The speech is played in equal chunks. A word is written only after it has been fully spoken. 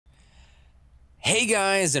Hey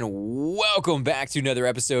guys, and welcome back to another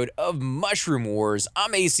episode of Mushroom Wars.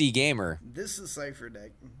 I'm AC Gamer, This is Cipher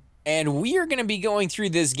Deck. and we are going to be going through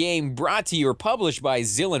this game brought to you or published by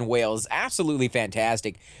Zillion Whales. Absolutely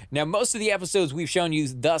fantastic. Now, most of the episodes we've shown you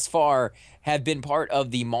thus far have been part of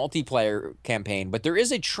the multiplayer campaign, but there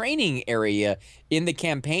is a training area in the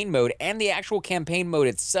campaign mode and the actual campaign mode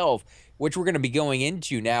itself, which we're going to be going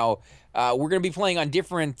into now. We're going to be playing on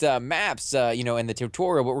different maps, in the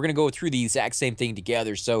tutorial, but we're going to go through the exact same thing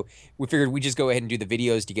together. So we figured we'd just go ahead and do the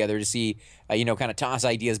videos together to see, kind of toss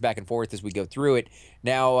ideas back and forth as we go through it.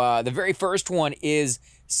 Now, the very first one is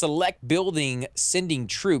select building, sending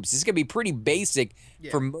troops. This is going to be pretty basic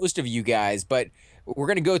Yeah. for most of you guys, but we're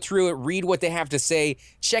going to go through it, read what they have to say,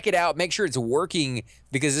 check it out, make sure it's working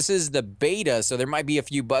because this is the beta, so there might be a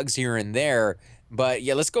few bugs here and there. But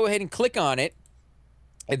yeah, let's go ahead and click on it.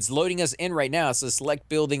 It's loading us in right now. So select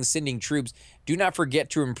building, sending troops. Do not forget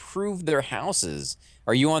to improve their houses.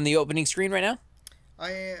 Are you on the opening screen right now?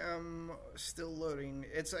 I am still loading.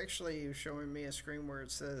 It's actually showing me a screen where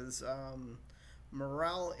it says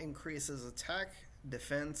morale increases attack,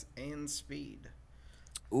 defense, and speed.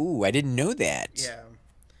 Ooh, I didn't know that. Yeah.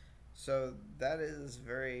 So that is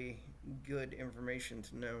very good information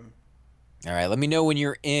to know. All right, let me know when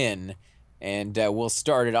you're in, and we'll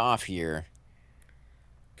start it off here.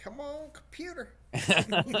 Come on, computer.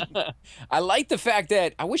 I like the fact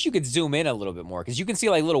that I wish you could zoom in a little bit more because you can see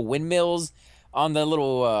like little windmills on the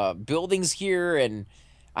little buildings here, and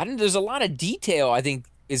I don't. There's a lot of detail I think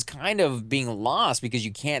is kind of being lost because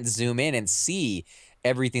you can't zoom in and see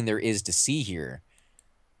everything there is to see here.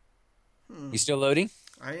 Hmm. You still loading?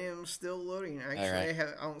 I am still loading. All Actually, right.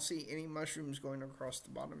 I don't see any mushrooms going across the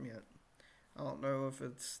bottom yet. I don't know if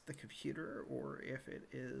it's the computer or if it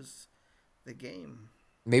is the game.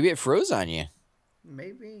 Maybe it froze on you.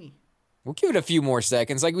 Maybe. We'll give it a few more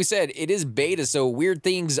seconds. Like we said, it is beta, so weird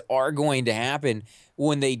things are going to happen.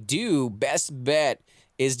 When they do, best bet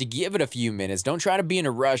is to give it a few minutes. Don't try to be in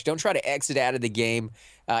a rush. Don't try to exit out of the game.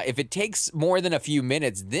 If it takes more than a few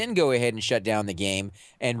minutes, then go ahead and shut down the game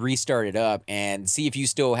and restart it up and see if you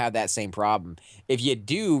still have that same problem. If you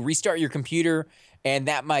do, restart your computer and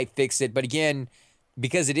that might fix it. But again,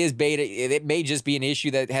 because it is beta, it may just be an issue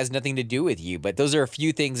that has nothing to do with you. But those are a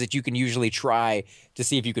few things that you can usually try to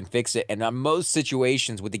see if you can fix it. And on most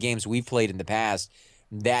situations with the games we've played in the past,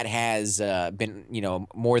 that has been,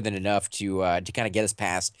 more than enough to kind of get us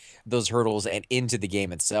past those hurdles and into the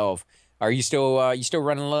game itself. Are you still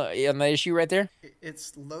running on the issue right there?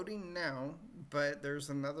 It's loading now, but there's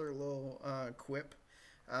another little quip.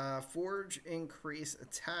 Forge increase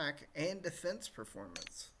attack and defense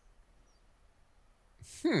performance.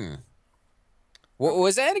 Hmm. What Okay.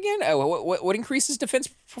 was that again? What increases defense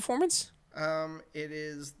performance? It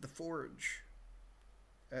is the forge.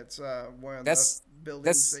 That's one of the That's buildings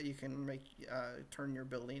that's that you can make turn your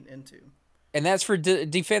building into. and that's for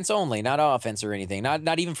defense only, not offense or anything.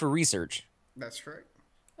 Not even for research. That's correct.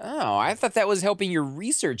 Oh, I thought that was helping your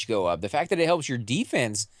research go up. The fact that it helps your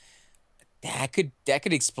defense, that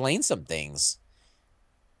could explain some things.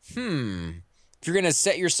 Hmm. If you're gonna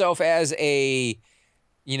set yourself as a,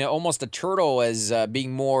 almost a turtle as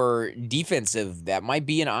being more defensive, that might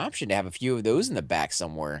be an option to have a few of those in the back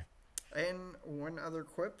somewhere. And one other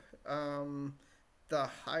quip. The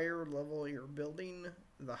higher level you're building,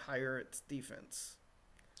 the higher its defense.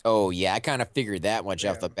 Oh yeah, I kind of figured that much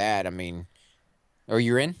off Yeah, the bat. I mean, oh,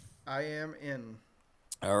 you're in. I am in.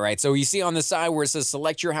 All right. So you see on the side where it says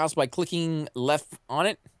select your house by clicking left on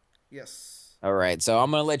it. Yes. All right. So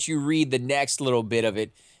I'm gonna let you read the next little bit of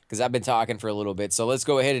it because I've been talking for a little bit. So let's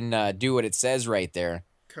go ahead and do what it says right there.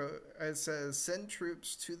 It says send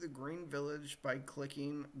troops to the green village by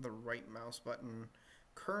clicking the right mouse button.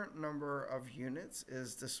 Current number of units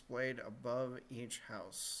is displayed above each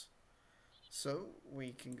house. So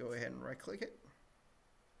we can go ahead and right click it.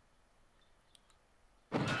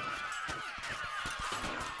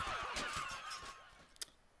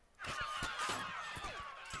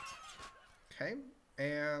 Okay.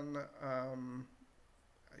 And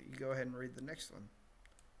you go ahead and read the next one.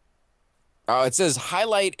 It says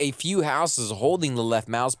highlight a few houses holding the left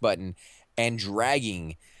mouse button and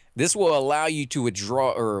dragging. This will allow you to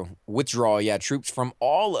withdraw, yeah, troops from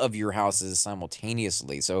all of your houses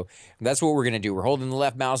simultaneously. So that's what we're gonna do. We're holding the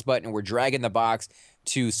left mouse button and we're dragging the box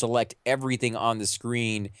to select everything on the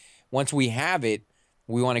screen. Once we have it,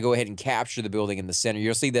 we want to go ahead and capture the building in the center.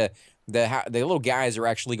 You'll see the little guys are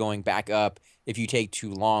actually going back up if you take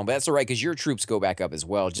too long, but that's all right because your troops go back up as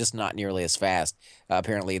well, just not nearly as fast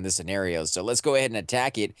apparently in this scenario. So let's go ahead and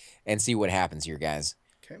attack it and see what happens here, guys.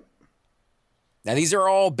 Okay. Now, these are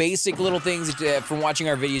all basic little things that, from watching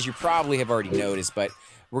our videos you probably have already noticed, but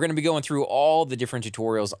we're going to be going through all the different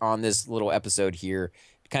tutorials on this little episode here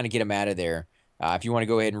to kind of get them out of there. If you want to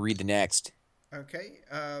go ahead and read the next. Okay,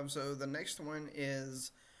 so the next one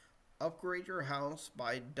is upgrade your house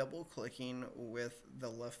by double clicking with the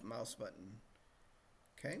left mouse button.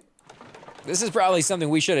 Okay. This is probably something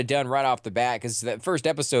we should have done right off the bat, because that first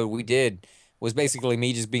episode we did was basically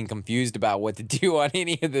me just being confused about what to do on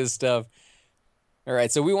any of this stuff. All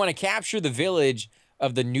right, so we want to capture the village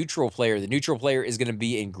of the neutral player. The neutral player is going to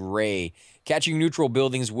be in gray. Catching neutral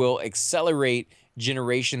buildings will accelerate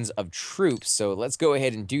generations of troops. So let's go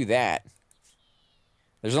ahead and do that.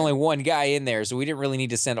 There's only one guy in there, so we didn't really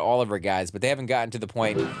need to send all of our guys, but they haven't gotten to the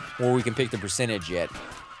point where we can pick the percentage yet.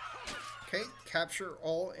 Okay, capture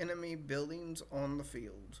all enemy buildings on the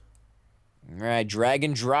field. All right, drag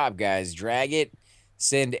and drop, guys. Drag it.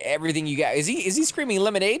 Send everything you got. Is he screaming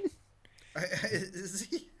lemonade? Is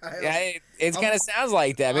he? Yeah, it kind of sounds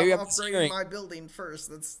like that. Maybe I'm upgrading my building first.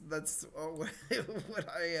 That's what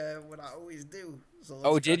I always do. So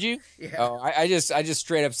oh, did you? Yeah. Oh, I just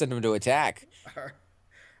straight up sent him to attack.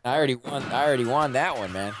 I already won that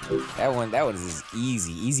one, man. That one is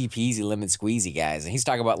easy peasy lemon squeezy, guys. And he's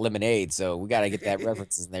talking about lemonade, so we gotta get that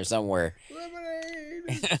references in there somewhere.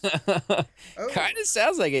 Lemonade. Oh. Kind of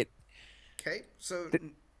sounds like it. Okay, so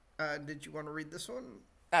did you want to read this one?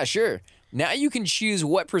 Sure. Now you can choose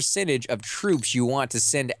what percentage of troops you want to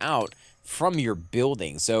send out from your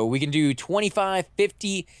building. So we can do 25,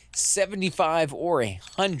 50, 75, or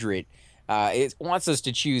 100. It wants us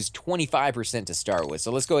to choose 25% to start with. So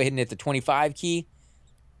let's go ahead and hit the 25 key.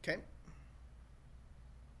 Okay.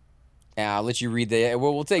 I'll let you read the...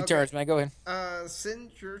 Well, we'll take turns, man. Go ahead.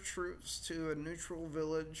 Send your troops to a neutral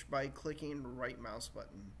village by clicking the right mouse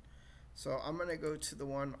button. So I'm going to go to the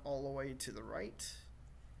one all the way to the right.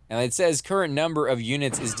 And it says current number of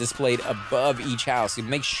units is displayed above each house. So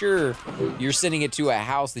make sure you're sending it to a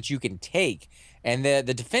house that you can take. And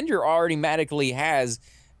the defender automatically has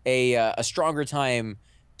a stronger time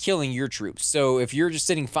killing your troops. So if you're just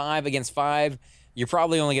sitting 5 against 5, you're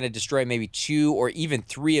probably only going to destroy maybe 2 or even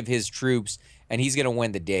 3 of his troops, and he's going to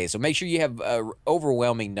win the day. So make sure you have an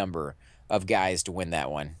overwhelming number of guys to win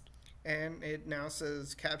that one. And it now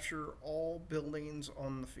says capture all buildings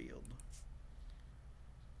on the field.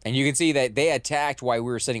 And you can see that they attacked while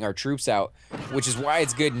we were sending our troops out, which is why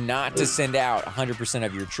it's good not to send out 100%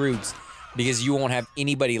 of your troops, because you won't have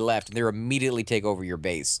anybody left, and they'll immediately take over your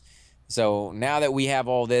base. So now that we have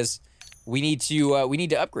all this, we need to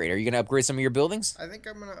upgrade. Are you going to upgrade some of your buildings? I think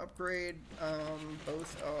I'm going to upgrade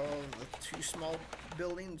both of the 2 small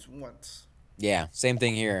buildings once. Yeah, same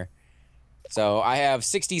thing here. So I have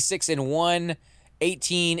 66 in one,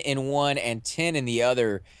 18 in one, and 10 in the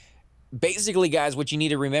other. Basically, guys, what you need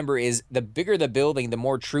to remember is the bigger the building, the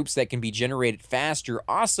more troops that can be generated faster.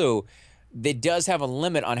 Also, it does have a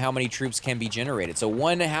limit on how many troops can be generated. So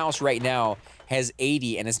one house right now has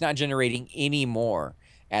 80, and it's not generating any more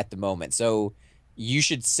at the moment. So you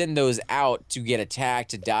should send those out to get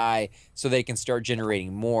attacked, to die, so they can start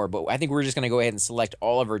generating more. But I think we're just going to go ahead and select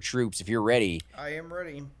all of our troops if you're ready. I am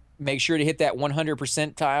ready. Make sure to hit that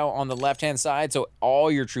 100% tile on the left-hand side so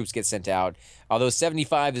all your troops get sent out. Although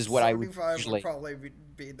 75 is what I would usually... 75 would probably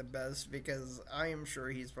be the best, because I am sure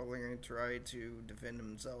he's probably going to try to defend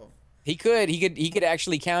himself. He could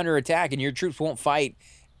actually counterattack, and your troops won't fight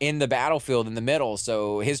in the battlefield in the middle.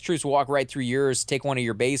 So his troops walk right through yours, take one of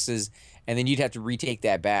your bases, and then you'd have to retake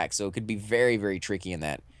that back. So it could be very, very tricky in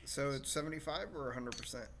that. So it's 75 or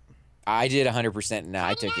 100%? I did 100%, and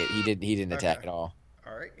I took it. He didn't attack at all.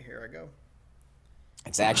 All right, here I go.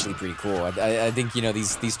 It's actually pretty cool. I think, you know,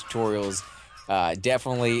 these tutorials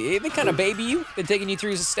definitely, they kind of baby you. They're taking you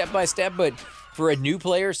through step by step, but for a new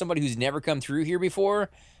player, somebody who's never come through here before,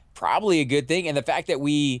 probably a good thing. And the fact that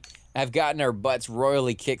we have gotten our butts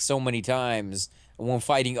royally kicked so many times when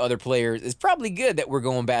fighting other players is probably good that we're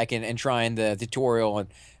going back and trying the tutorial and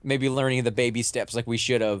maybe learning the baby steps like we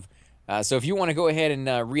should have. So if you want to go ahead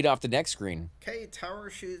and read off the next screen. Okay, tower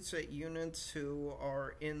shoots at units who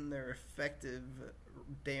are in their effective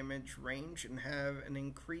damage range and have an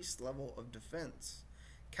increased level of defense.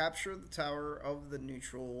 Capture the tower of the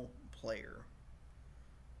neutral player.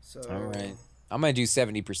 So, all right. I'm going to do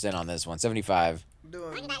 70% on this one. 75. I'm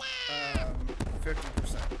doing 50%.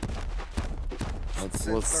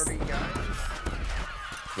 Let's 30 guys.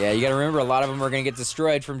 Yeah, you got to remember, a lot of them are going to get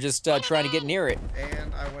destroyed from just trying to get near it.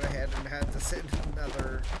 And I went ahead and had to send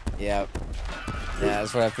another. Yep. Yeah,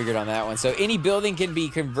 that's what I figured on that one. So any building can be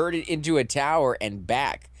converted into a tower and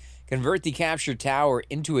back. Convert the captured tower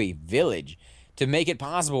into a village. to make it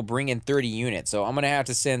possible, bring in 30 units. So I'm going to have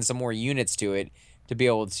to send some more units to it to be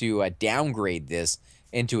able to downgrade this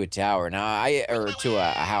into a tower. Now, or to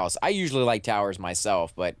a house. I usually like towers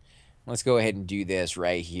myself, but let's go ahead and do this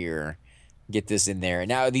right here. Get this in there.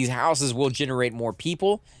 Now, these houses will generate more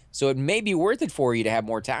people, so it may be worth it for you to have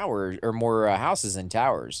more towers or more houses and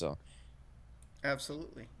towers. So,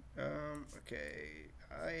 Absolutely. Okay.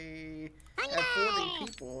 I have 40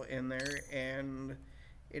 people in there, and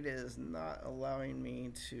it is not allowing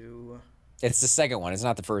me to. it's the second one. It's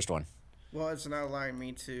not the first one. Well, it's not allowing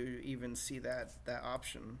me to even see that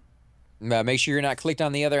option. Make sure you're not clicked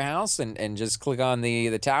on the other house and just click on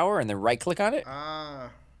the tower and then right click on it. Ah,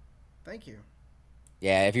 thank you.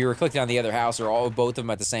 Yeah, if you were clicking on the other house or both of them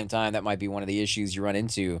at the same time, that might be one of the issues you run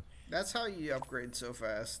into. That's how you upgrade so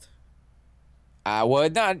fast. Well,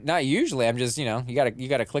 not usually. I'm just, you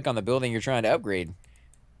gotta click on the building you're trying to upgrade.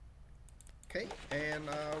 Okay, and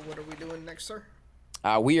what are we doing next, sir?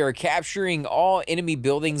 We are capturing all enemy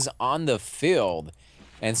buildings on the field,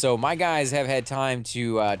 and so my guys have had time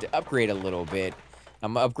to upgrade a little bit.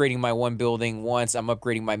 I'm upgrading my one building once. I'm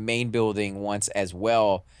upgrading my main building once as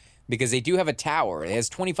well, because they do have a tower. It has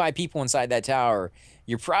 25 people inside that tower.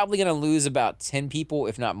 You're probably gonna lose about 10 people,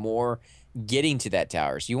 if not more, getting to that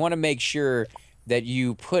tower. So you want to make sure that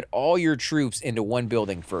you put all your troops into one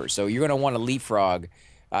building first. So you're gonna want to leapfrog.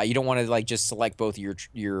 You don't want to like just select both of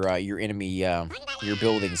your enemy your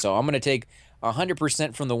buildings. So I'm gonna take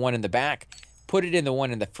 100% from the one in the back, put it in the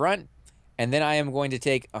one in the front, and then I am going to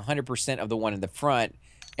take 100% of the one in the front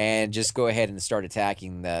and just go ahead and start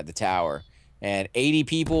attacking the tower. And 80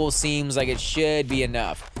 people seems like it should be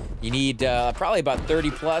enough. You need probably about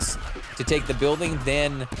 30 plus to take the building,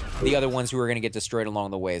 then the other ones who are going to get destroyed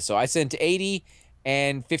along the way. So I sent 80,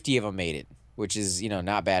 and 50 of them made it, which is,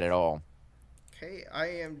 not bad at all. Okay, I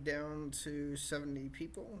am down to 70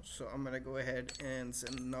 people, so I'm going to go ahead and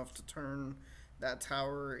send enough to turn that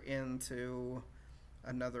tower into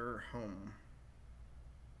another home.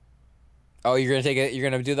 Oh, you're going to take it? You're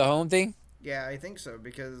going to do the home thing? Yeah, I think so,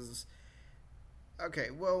 because okay,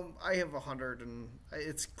 well, I have 100 and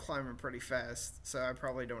it's climbing pretty fast, so I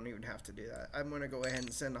probably don't even have to do that. I'm going to go ahead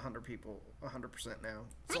and send 100 people 100% now.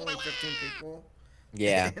 It's only 15 people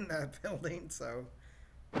Yeah. in that building, so.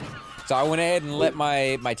 So I went ahead and let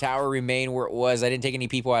my tower remain where it was. I didn't take any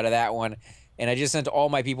people out of that one. And I just sent all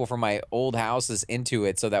my people from my old houses into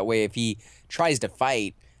it, so that way if he tries to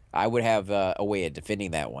fight, I would have a way of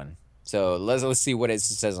defending that one. So let's see what it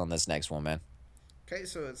says on this next one, man. Okay,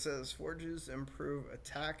 so it says forges improve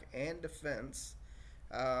attack and defense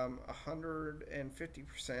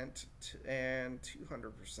 150% and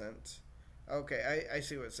 200%. Okay, I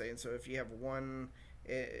see what it's saying. So if you have one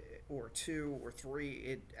or two or three,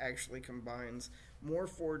 it actually combines more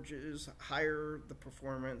forges, higher the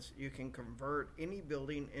performance. You can convert any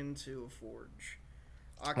building into a forge.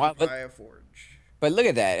 Occupy a forge. But look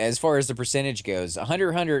at that. As far as the percentage goes,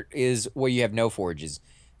 100 is where you have no forges.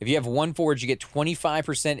 If you have one forge, you get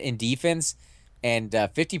 25% in defense and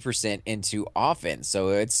 50% into offense. So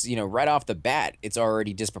it's, right off the bat, it's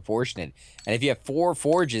already disproportionate. And if you have four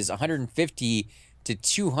forges, 150 to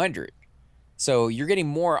 200. So you're getting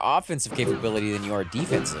more offensive capability than you are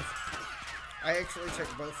defensive. I actually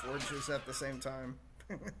took both forges at the same time.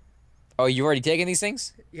 Oh, you already taken these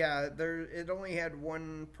things? Yeah, it only had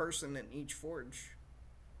one person in each forge.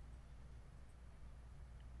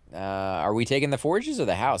 Are we taking the forges or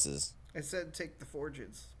the houses? It said take the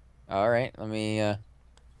forges. All right, let me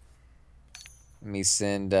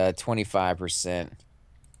send 25%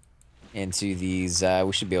 into these.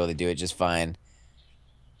 We should be able to do it just fine.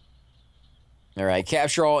 All right,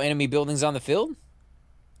 capture all enemy buildings on the field.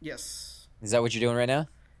 Yes. Is that what you're doing right now?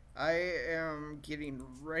 I am getting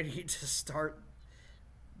ready to start,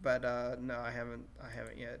 but no, I haven't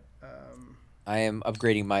yet. I am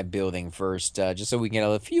upgrading my building first, just so we can get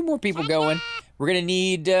a few more people going. We're gonna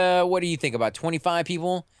need, what do you think, about 25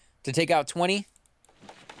 people to take out 20?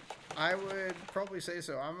 I would probably say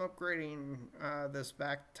so. I'm upgrading this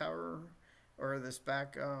back tower, or this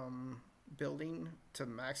back building to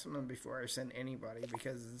maximum before I send anybody,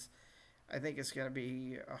 because I think it's going to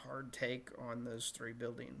be a hard take on those three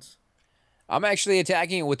buildings. I'm actually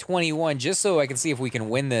attacking it with 21 just so I can see if we can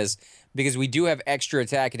win this, because we do have extra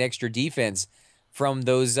attack and extra defense from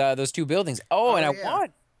those two buildings. Oh, and I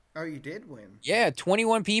won. Oh, you did win. Yeah,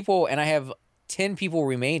 21 people, and I have 10 people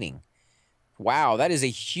remaining. Wow, that is a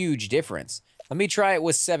huge difference. Let me try it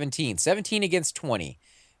with 17. 17 against 20,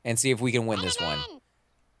 and see if we can win this one.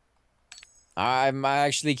 I'm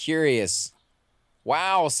actually curious.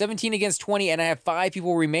 Wow, 17 against 20, and I have 5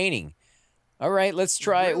 people remaining. All right, let's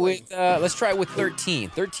try it with 13.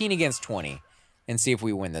 13 against 20. and see if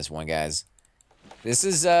we win this one, guys. This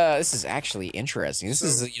is actually interesting. This So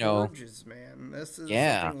is, you know, forges, man. This is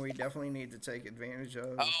yeah. something we definitely need to take advantage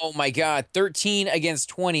of. Oh my God, 13 against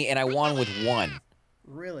 20, and I won with one.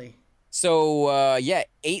 Really? So yeah,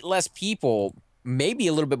 eight less people, maybe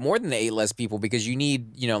a little bit more than the eight less people because you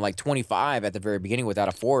need, you know, like 25 at the very beginning without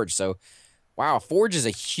a forge. So wow, forge is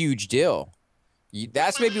a huge deal.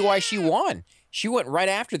 That's maybe why she won. She went right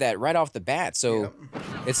after that, right off the bat. So Yep.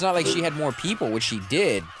 it's not like she had more people, which she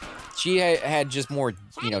did. She had just more,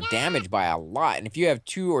 you know, damage by a lot. And if you have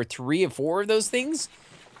 2 or 3 or 4 of those things,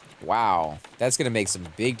 wow, that's gonna make some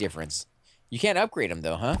big difference. You can't upgrade them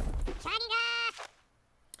though, huh?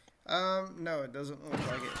 No, it doesn't look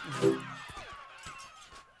like it.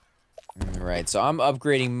 Right, so I'm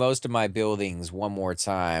upgrading most of my buildings one more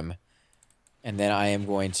time, and then I am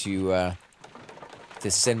going to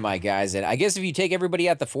send my guys in. I guess if you take everybody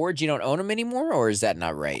out the forge, you don't own them anymore, or is that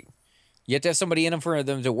not right? You have to have somebody in them for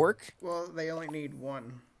them to work, Well, they only need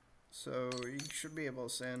one, so you should be able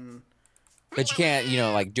to send. but you can't, you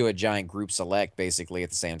know, like do a giant group select basically at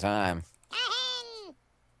the same time.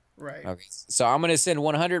 Right. Okay, so I'm gonna send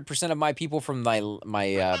 100% of my people from my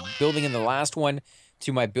building in the last one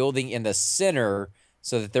to my building in the center,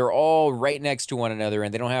 so that they're all right next to one another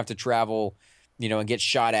and they don't have to travel, you know, and get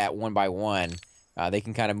shot at one by one. They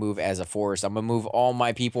can kind of move as a force. I'm gonna move all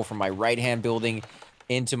my people from my right-hand building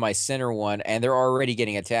into my center one, and they're already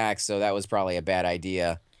getting attacked, so that was probably a bad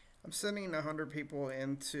idea. I'm sending 100 people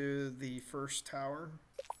into the first tower.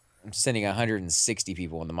 I'm sending 160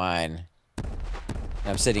 people into mine.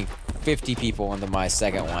 I'm sending 50 people into my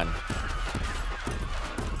second one.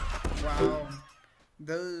 Wow.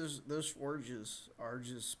 Those forges are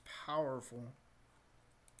just powerful.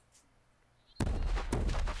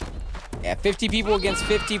 Yeah, 50 people against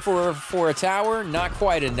 50 for a tower, not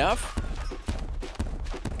quite enough.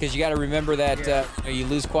 Because you got to remember that you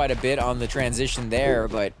lose quite a bit on the transition there,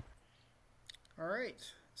 but... All right.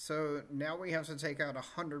 So now we have to take out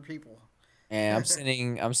 100 people. And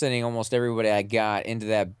I'm sending almost everybody I got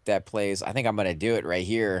into that place. I think I'm gonna do it right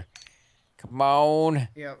here. Come on.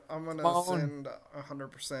 Yeah, I'm gonna send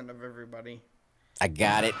 100% of everybody. I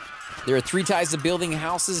got it. There are 3 types of building: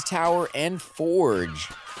 houses, tower, and forge.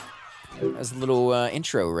 That's a little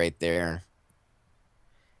intro right there.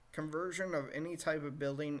 Conversion of any type of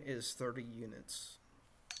building is 30 units.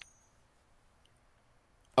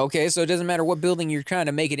 Okay, so it doesn't matter what building you're trying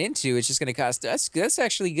to make it into. It's just going to cost. That's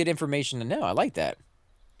actually good information to know. I like that.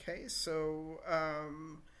 Okay, so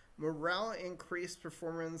morale increased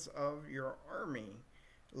performance of your army.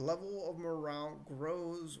 Level of morale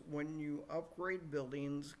grows when you upgrade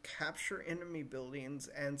buildings, capture enemy buildings,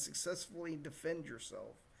 and successfully defend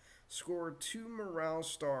yourself. Score 2 morale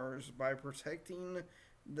stars by protecting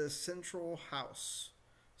the central house.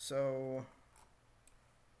 So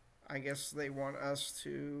I guess they want us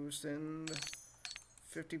to send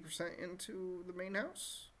 50% into the main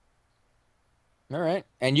house. All right,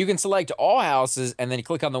 and you can select all houses, and then you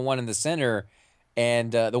click on the one in the center,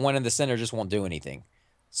 and the one in the center just won't do anything.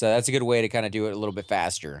 So that's a good way to kind of do it a little bit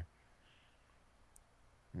faster.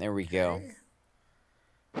 There we go.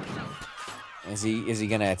 Is he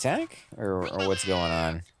gonna attack or what's going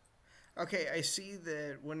on? Okay, I see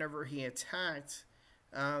that whenever he attacked,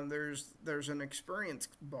 there's an experience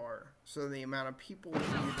bar. So the amount of people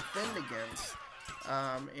you defend against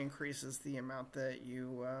increases the amount that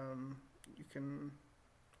you can,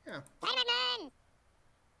 yeah.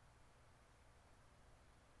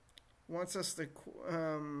 Wants us to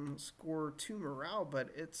score 2 morale, but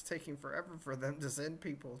it's taking forever for them to send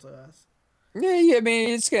people to us. Yeah. I mean,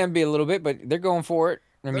 it's gonna be a little bit, but they're going for it.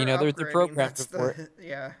 I mean, they're programmed for it.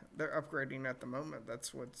 Yeah, they're upgrading at the moment.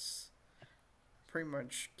 That's what's pretty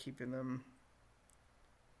much keeping them.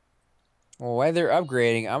 Well, while they're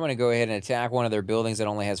upgrading, I'm gonna go ahead and attack one of their buildings that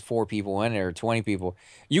only has 4 people in it or 20 people.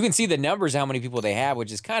 You can see the numbers, how many people they have,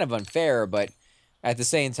 which is kind of unfair, but at the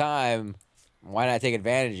same time, why not take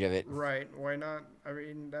advantage of it? Right? Why not? I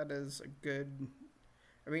mean, that is a good.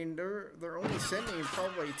 I mean, they're only sending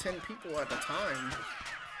probably 10 people at a time.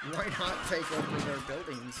 Why not take over their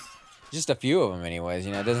buildings? Just a few of them, anyways.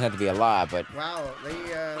 You know, it doesn't have to be a lot, but. Wow, they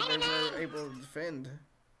were able to defend.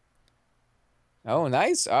 Oh,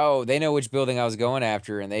 nice. Oh, they know which building I was going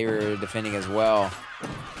after, and they were defending as well.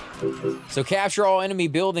 So capture all enemy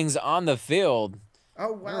buildings on the field.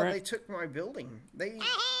 Oh wow, right. They took my building. They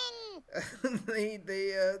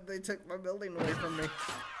they took my building away from me.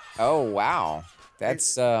 Oh wow,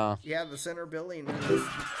 that's yeah, the center building is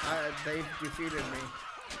they defeated me.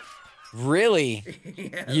 Really?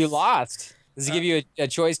 Yes. You lost. Does it give you a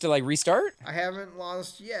choice to like restart? I haven't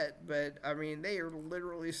lost yet, but I mean, they are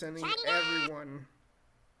literally sending everyone.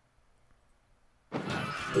 Man.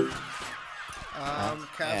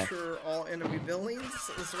 Capture all enemy buildings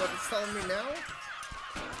is what it's telling me now.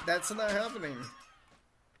 That's not happening.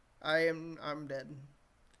 I'm dead.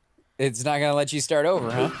 It's not gonna let you start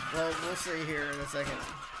over, huh? Well, we'll see here in a second.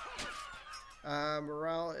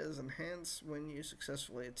 Morale is enhanced when you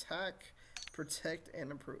successfully attack, protect,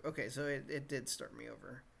 and improve. Okay, so it did start me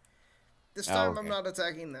over. This time I'm not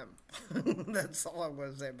attacking them. That's all I'm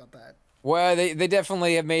going to say about that. Well, they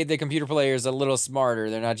definitely have made the computer players a little smarter.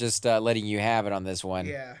 They're not just letting you have it on this one.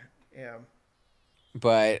 Yeah, yeah.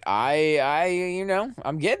 But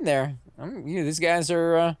I'm getting there. These guys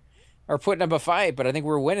are putting up a fight, but I think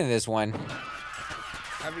we're winning this one.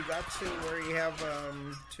 Have you got to where you have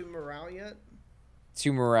 2 morale yet?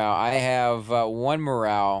 2 morale. I have 1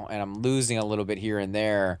 morale, and I'm losing a little bit here and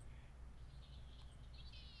there.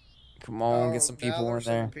 Come on, get some people in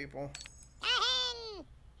there. People.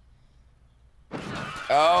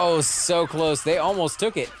 Oh, so close. They almost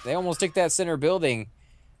took it. They almost took that center building.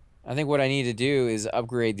 I think what I need to do is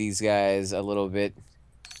upgrade these guys a little bit.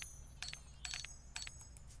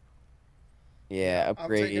 Yeah,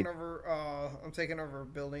 upgrade. I'm taking over a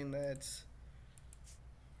building that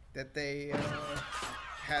they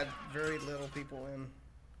had very little people in.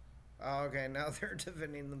 Oh, okay, now they're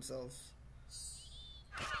defending themselves.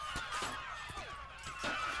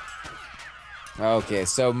 Okay,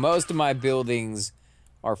 so most of my buildings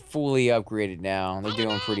are fully upgraded now. They're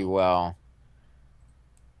doing pretty well.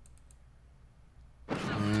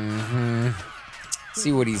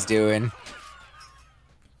 See what he's doing.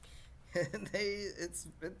 It's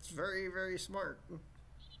very, very smart.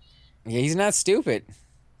 Yeah, he's not stupid.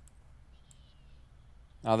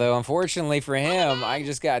 Although, unfortunately for him, I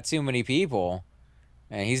just got too many people.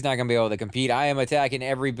 And he's not going to be able to compete. I am attacking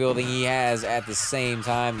every building he has at the same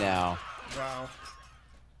time now. Wow.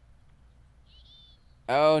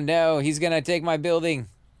 Oh, no. He's going to take my building.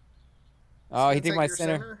 Oh, he took my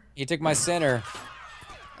center. He took my center.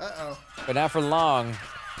 Uh-oh. But not for long.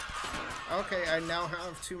 Okay, I now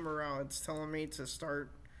have 2 morale. It's telling me to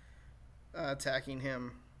start attacking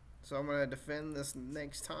him. So I'm going to defend this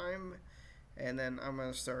next time. And then I'm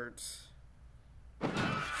going to start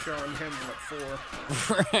showing him what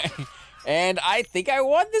for. Right. And I think I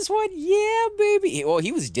won this one. Yeah, baby. Well,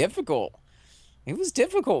 he was difficult. He was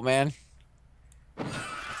difficult, man.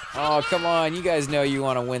 Oh, come on. You guys know you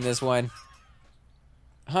want to win this one.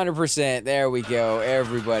 100%. There we go,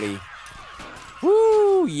 everybody.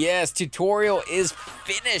 Woo! Yes, tutorial is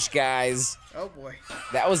finished, guys. Oh, boy.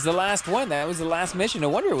 That was the last one. That was the last mission. No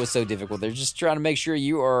wonder it was so difficult. They're just trying to make sure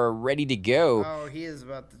you are ready to go. Oh, he is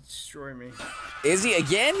about to destroy me. Is he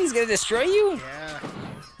again? He's going to destroy you? Yeah.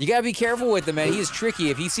 You got to be careful with him, man. He is tricky.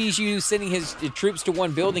 If he sees you sending his troops to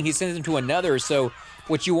one building, he sends them to another. So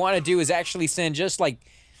what you want to do is actually send just like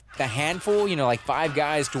a handful, like 5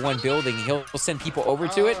 guys to one building. He'll send people over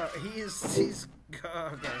to it. He's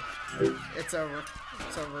okay. It's over.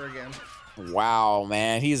 It's over again. Wow,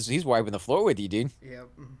 man. He's wiping the floor with you, dude. Yep.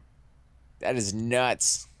 That is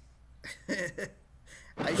nuts.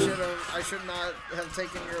 I should not have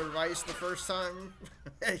taken your advice the first time.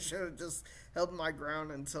 I should have just held my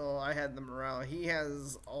ground until I had the morale. He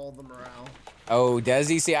has all the morale. Oh, does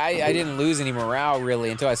he? See, I didn't lose any morale really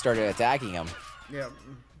until I started attacking him. Yep.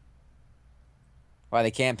 Wow,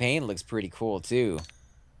 the campaign looks pretty cool too.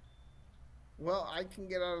 Well, I can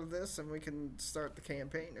get out of this and we can start the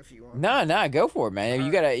campaign if you want. Nah, go for it, man.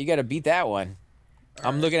 You gotta beat that one.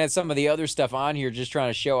 I'm looking at some of the other stuff on here, just trying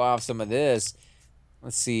to show off some of this.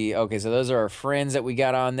 Let's see. Okay, so those are our friends that we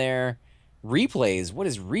got on there. Replays. What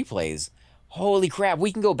is replays? Holy crap,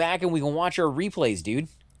 we can go back and we can watch our replays, dude.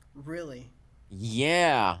 Really?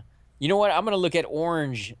 Yeah. You know what? I'm gonna look at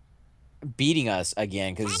Orange beating us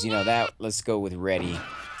again, because that. Let's go with Ready.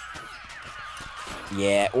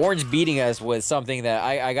 Yeah, Orange beating us was something that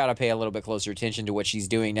I got to pay a little bit closer attention to what she's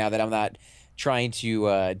doing now that I'm not trying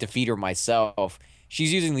to defeat her myself.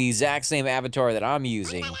 She's using the exact same avatar that I'm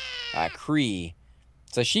using, Kree.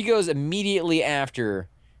 So she goes immediately after.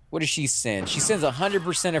 What does she send? She sends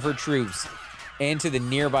 100% of her troops into the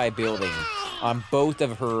nearby building on both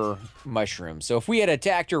of her mushrooms. So if we had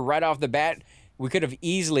attacked her right off the bat, we could have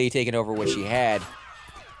easily taken over what she had.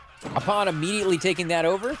 Upon immediately taking that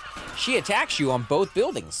over, she attacks you on both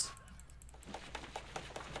buildings.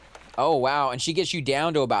 Oh, wow. And she gets you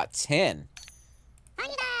down to about 10.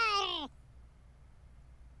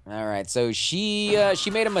 All right, so she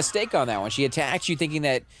made a mistake on that one. She attacked you thinking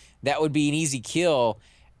that that would be an easy kill,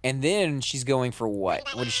 and then she's going for what?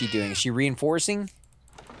 What is she doing? Is she reinforcing?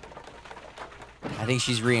 think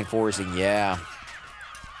she's reinforcing, yeah.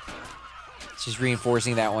 She's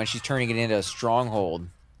reinforcing that one. She's turning it into a stronghold.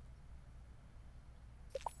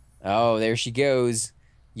 Oh, there she goes.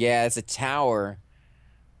 Yeah, it's a tower.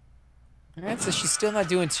 All right, so she's still not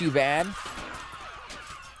doing too bad.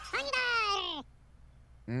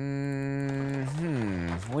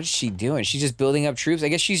 What is she doing? She's just building up troops. I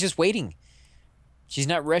guess she's just waiting. She's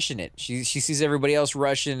not rushing it. She sees everybody else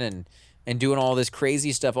rushing and doing all this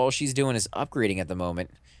crazy stuff. All she's doing is upgrading at the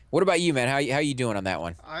moment. What about you, man? How you doing on that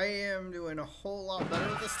one? I am doing a whole lot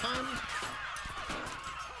better this time.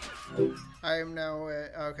 I am now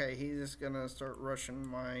at, okay, he's gonna start rushing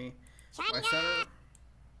my center.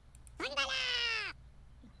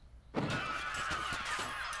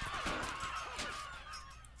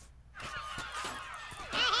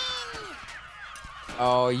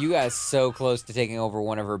 Oh, you got so close to taking over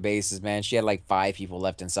one of her bases, man. She had like 5 people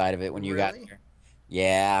left inside of it when you got there.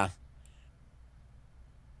 Yeah.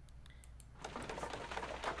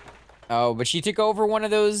 Oh, but she took over one of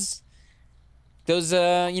those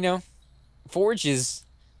you know, forges.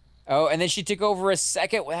 Oh, and then she took over a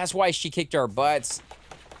second. That's why she kicked our butts.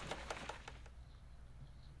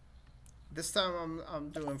 This time I'm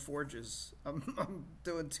doing forges. I'm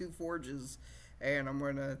doing 2 forges, and I'm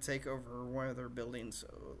gonna take over one of their buildings. So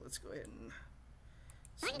let's go ahead and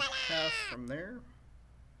send half from there.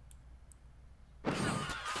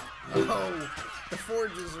 Oh, the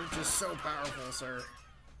forges are just so powerful, sir.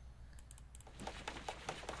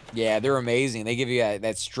 Yeah, they're amazing. They give you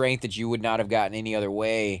that strength that you would not have gotten any other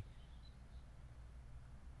way.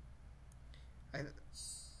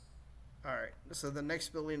 Alright, so the next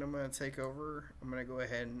building I'm going to take over, I'm going to go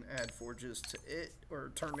ahead and add forges to it,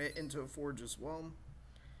 or turn it into a forge as well.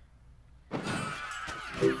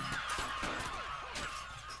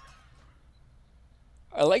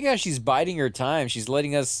 I like how she's biding her time. She's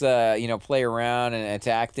letting us, you know, play around and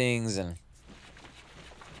attack things, and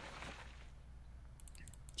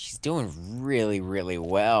she's doing really, really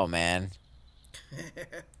well, man.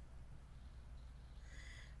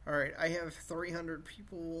 Alright, I have 300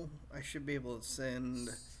 people. I should be able to send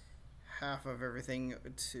half of everything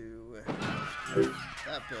to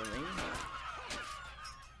that building.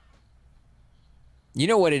 You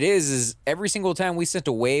know what it is every single time we sent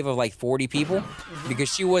a wave of like 40 people,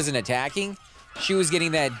 because she wasn't attacking, she was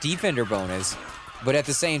getting that defender bonus. But at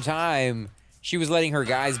the same time, she was letting her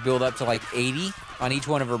guys build up to like 80 on each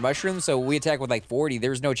one of her mushrooms. So we attacked with like 40.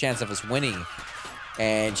 There's no chance of us winning.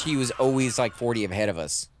 And she was always like 40 ahead of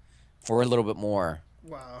us for a little bit more.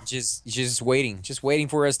 Wow. Just waiting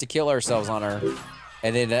for us to kill ourselves on her,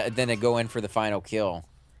 and then to go in for the final kill.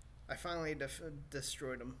 I finally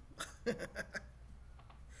destroyed him.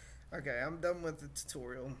 Okay, I'm done with the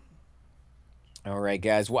tutorial. All right,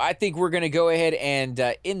 guys. Well, I think we're going to go ahead and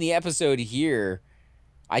end the episode here.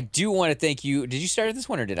 I do want to thank you. Did you start this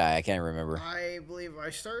one or did I? I can't remember. I believe I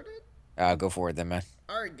started. Go for it then, man.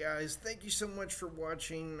 All right, guys. Thank you so much for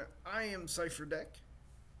watching. I am Cipher.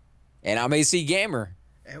 And I'm AC Gamer.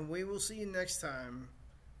 And we will see you next time.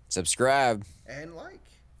 Subscribe. And like.